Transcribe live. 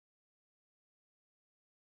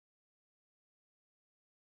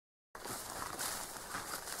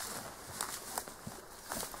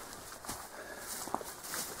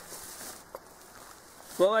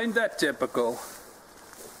Well, ain't that typical?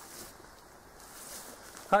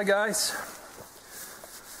 Hi guys,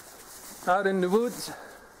 out in the woods,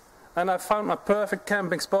 and I found my perfect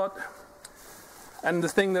camping spot. And the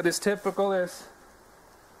thing that is typical is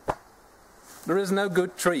there is no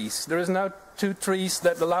good trees. There is no two trees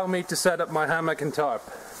that allow me to set up my hammock and tarp.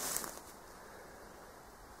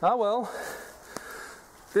 Ah well,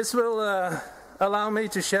 this will allow me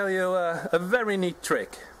to show you a very neat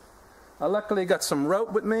trick. I luckily got some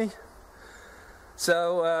rope with me.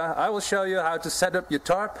 So I will show you how to set up your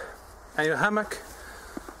tarp and your hammock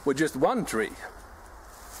with just one tree.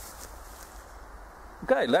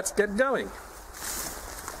 Okay, let's get going.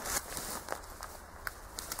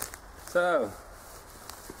 So,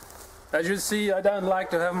 as you see, I don't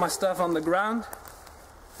like to have my stuff on the ground.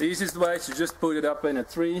 The easiest way is to just put it up in a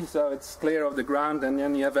tree so it's clear of the ground, and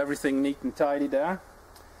then you have everything neat and tidy there.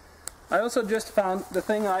 I also just found the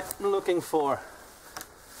thing I'm looking for.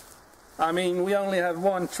 I mean, we only have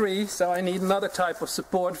one tree, so I need another type of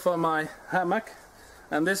support for my hammock,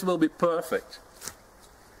 and this will be perfect.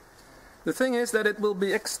 The thing is that it will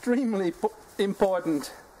be extremely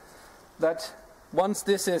important that once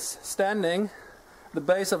this is standing, the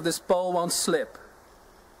base of this pole won't slip.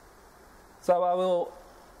 So I will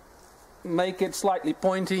make it slightly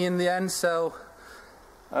pointy in the end, so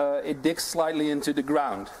it digs slightly into the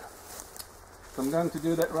ground. So I'm going to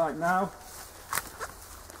do that right now.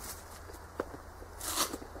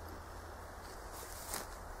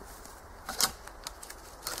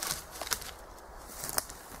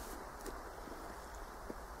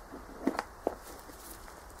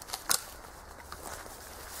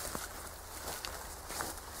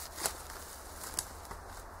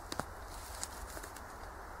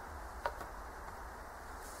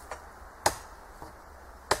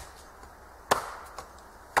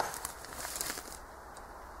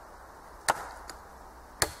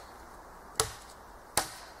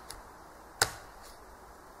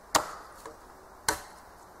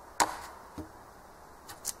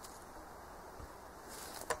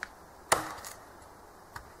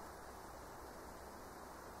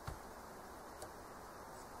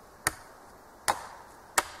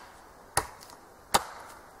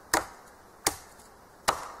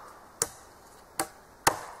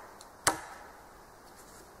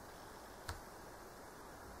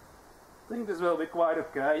 I think this will be quite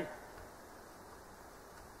okay.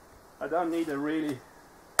 I don't need a really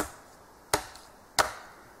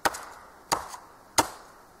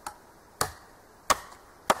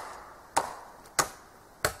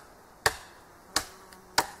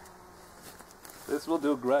This will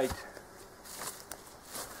do great.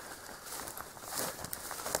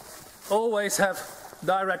 Always have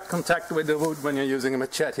direct contact with the wood when you're using a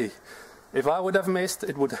machete. If I would have missed,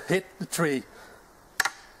 it would hit the tree,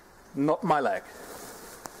 not my leg.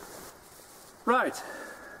 Right,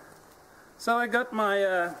 so I got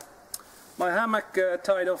my my hammock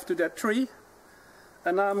tied off to that tree,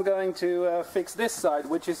 and now I'm going to fix this side,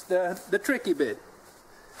 which is the tricky bit.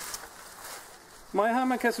 My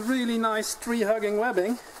hammock has really nice tree-hugging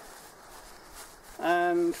webbing,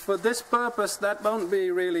 and for this purpose that won't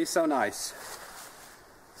be really so nice.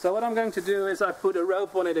 So what I'm going to do is I put a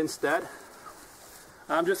rope on it instead.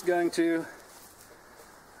 I'm just going to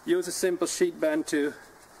use a simple sheet band to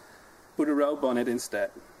put a rope on it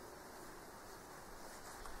instead.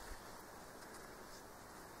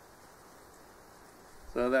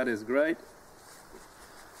 So that is great.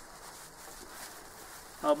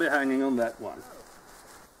 I'll be hanging on that one.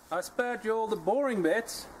 I spared you all the boring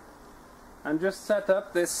bits and just set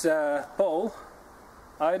up this pole.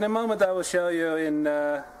 In a moment I will show you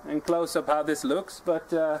in close-up how this looks,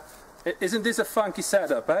 but isn't this a funky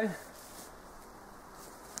setup, eh?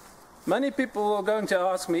 Many people are going to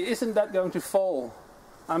ask me, isn't that going to fall?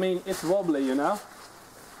 I mean, it's wobbly, you know.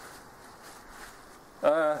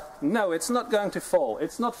 No, it's not going to fall.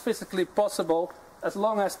 It's not physically possible, as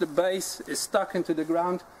long as the base is stuck into the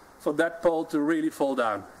ground, for that pole to really fall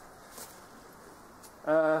down.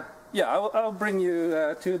 Yeah, I'll bring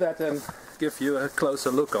you to that and give you a closer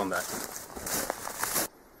look on that.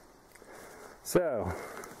 So,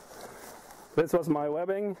 this was my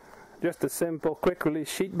webbing. Just a simple quick release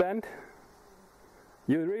sheet band.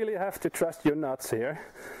 You really have to trust your nuts here,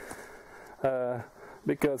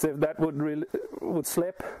 because if that would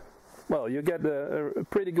slip, well, you get a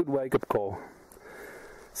pretty good wake-up call.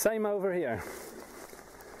 Same over here.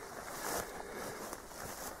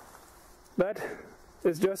 That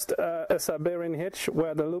is just a Siberian hitch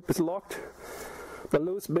where the loop is locked. The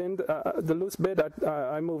loose bit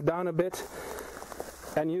I moved down a bit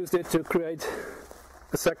and used it to create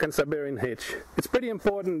a second Siberian hitch. It's pretty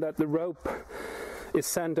important that the rope is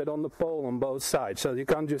centered on the pole on both sides, so you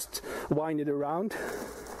can't just wind it around,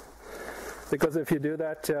 because if you do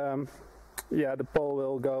that, yeah, the pole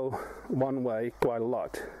will go one way quite a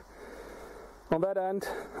lot. On that end,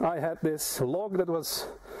 I had this log that was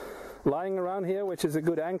lying around here, which is a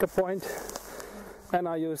good anchor point, and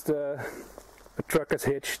I used a trucker's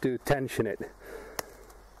hitch to tension it.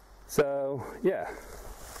 So yeah,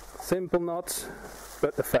 simple knots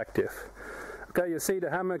but effective. Okay, you see the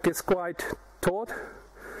hammock is quite taut.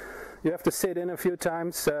 You have to sit in a few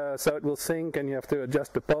times so it will sink, and you have to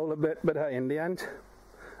adjust the pole a bit, but hey, in the end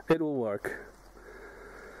it will work.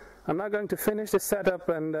 I'm now going to finish the setup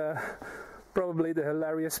and probably the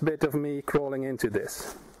hilarious bit of me crawling into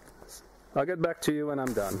this. I'll get back to you when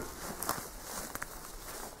I'm done.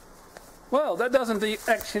 Well, that doesn't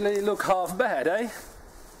actually look half bad, eh?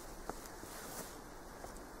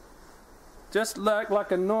 Just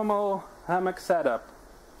like a normal hammock setup,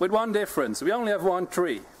 with one difference: we only have one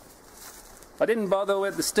tree. I didn't bother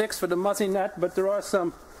with the sticks for the muzzy net, but there are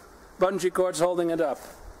some bungee cords holding it up.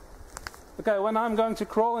 Okay, when I'm going to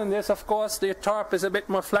crawl in this, of course the tarp is a bit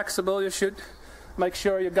more flexible. You should make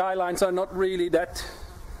sure your guy lines are not really that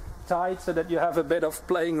tight so that you have a bit of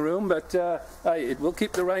playing room, but hey, it will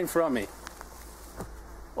keep the rain from me.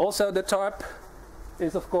 Also, the tarp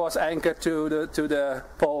is of course anchored to the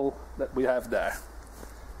pole that we have there.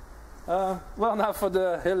 Well, now for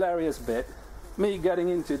the hilarious bit, me getting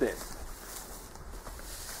into this.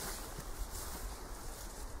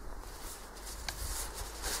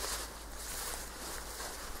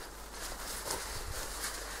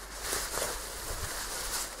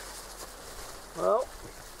 Well,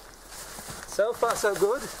 so far so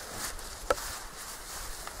good.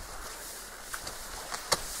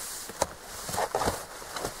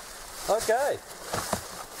 Okay,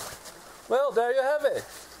 well, there you have it.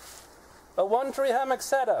 A one-tree hammock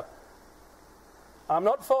setup. I'm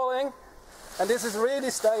not falling, and this is really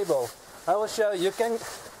stable. I will show you.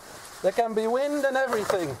 There can be wind and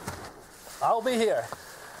everything. I'll be here.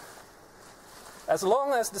 As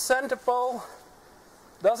long as the center pole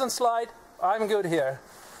doesn't slide, I'm good here.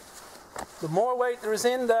 The more weight there is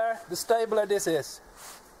in there, the stabler this is.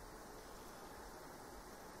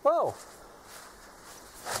 Whoa!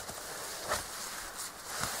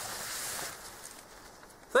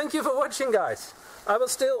 Thank you for watching, guys. I will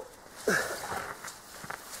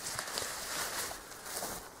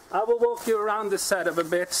walk you around this setup a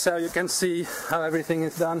bit so you can see how everything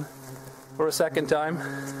is done for a second time.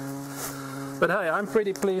 But hey, I'm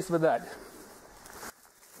pretty pleased with that.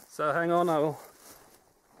 So hang on, I will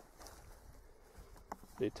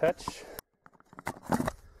detach,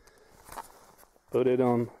 put it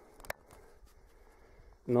on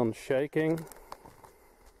non-shaking.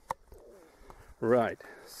 Right,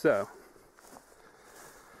 so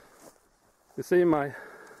you see my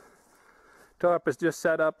tarp is just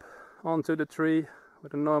set up onto the tree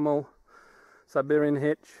with a normal Siberian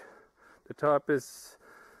hitch. The tarp is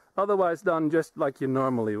otherwise done just like you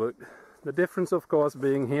normally would. The difference, of course,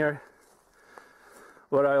 being here,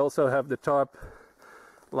 where I also have the tarp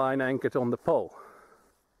line anchored on the pole.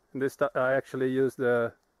 And this I actually use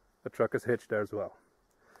the trucker's hitch there as well.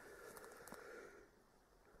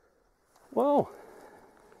 Whoa!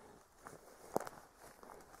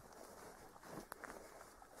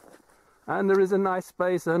 And there is a nice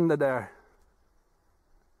space under there.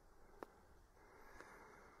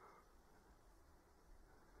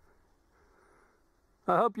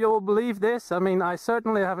 I hope you will believe this. I mean, I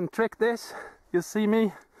certainly haven't tricked this. You see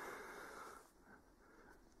me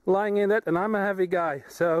lying in it, and I'm a heavy guy,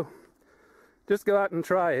 so just go out and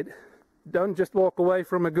try it. Don't just walk away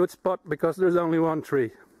from a good spot because there's only one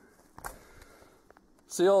tree.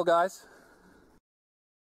 See you all, guys.